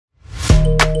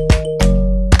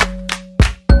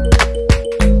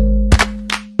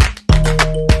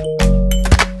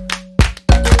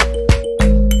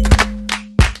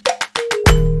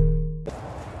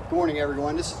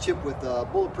everyone, this is Chip with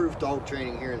Bulletproof Dog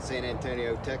Training here in San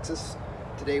Antonio, Texas.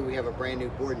 Today we have a brand new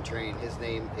board and train. His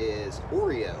name is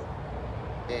Oreo,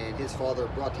 and his father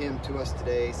brought him to us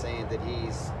today saying that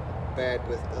he's bad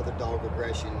with other dog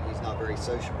aggression, he's not very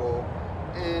sociable,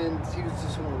 and he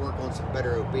just want to work on some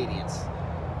better obedience.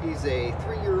 He's a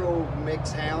 3-year-old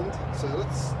mixed hound, so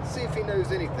let's see if he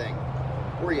knows anything.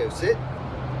 Oreo, sit.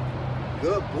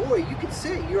 Good boy, you can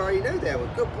sit, you already know that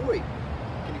one. Good boy.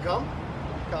 Can you come?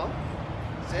 Come.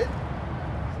 Sit.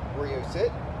 Oreo,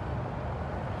 sit.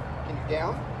 Can you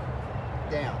down?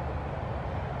 Down.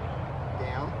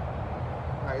 Down.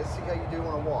 Alright, let's see how you do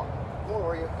on a walk. Come on,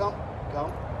 Oreo. Come.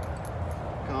 Come.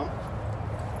 Come.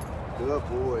 Good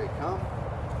boy. Come.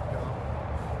 Come.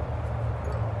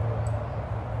 Come.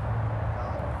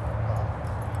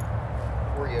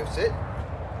 Oreo, sit.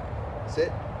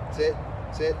 Sit. Sit.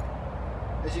 Sit.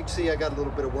 As you can see, I got a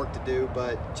little bit of work to do,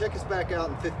 but check us back out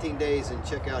in 15 days and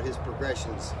check out his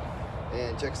progressions.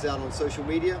 And check us out on social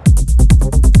media.